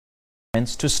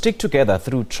to stick together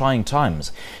through trying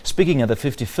times. Speaking at the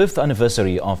 55th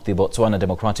anniversary of the Botswana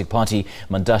Democratic Party,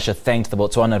 Mantashe thanked the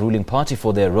Botswana ruling party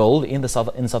for their role in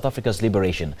South Africa's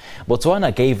liberation.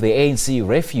 Botswana gave the ANC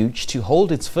refuge to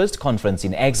hold its first conference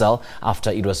in exile after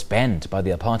it was banned by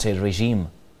the Apartheid regime.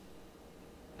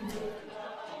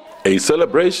 A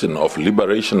celebration of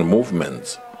liberation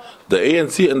movements, the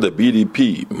ANC and the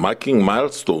BDP marking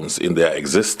milestones in their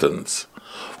existence.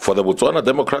 For the Botswana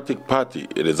Democratic Party,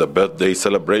 it is a birthday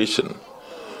celebration.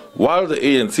 While the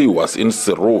ANC was in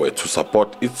Serowe to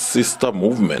support its sister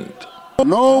movement.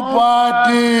 No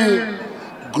party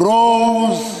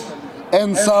grows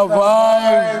and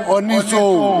survives on its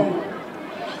own.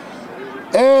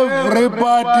 Every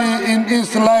party in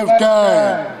its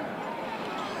lifetime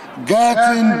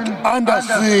gets under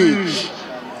siege.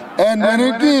 And when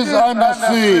it is under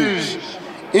siege,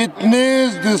 it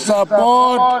needs the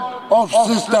support of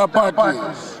sister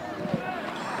parties.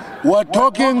 We're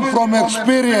talking from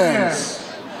experience.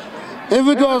 If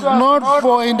it was not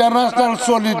for international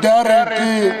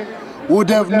solidarity, we would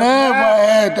have never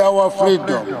had our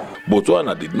freedom.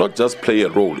 Botswana did not just play a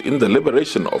role in the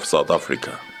liberation of South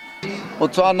Africa.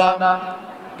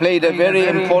 Botswana played a very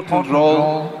important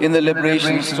role in the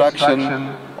liberation instruction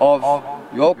of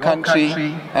your country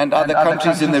and other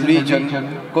countries in the region,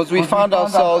 because we found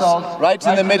ourselves right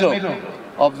in the middle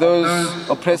of those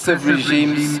oppressive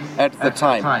regimes at the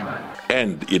time.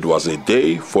 And it was a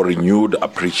day for renewed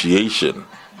appreciation.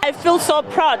 I feel so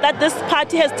proud that this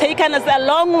party has taken us a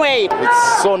long way.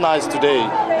 It's so nice today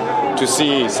to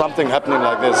see something happening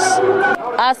like this.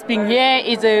 Us being here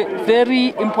is a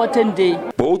very important day.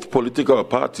 Both political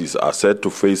parties are set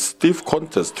to face stiff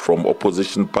contest from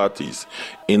opposition parties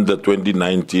in the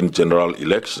 2019 general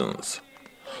elections.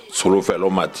 Solofelo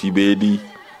Matibedi,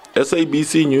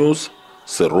 SABC News,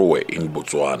 Serowe in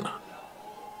Botswana.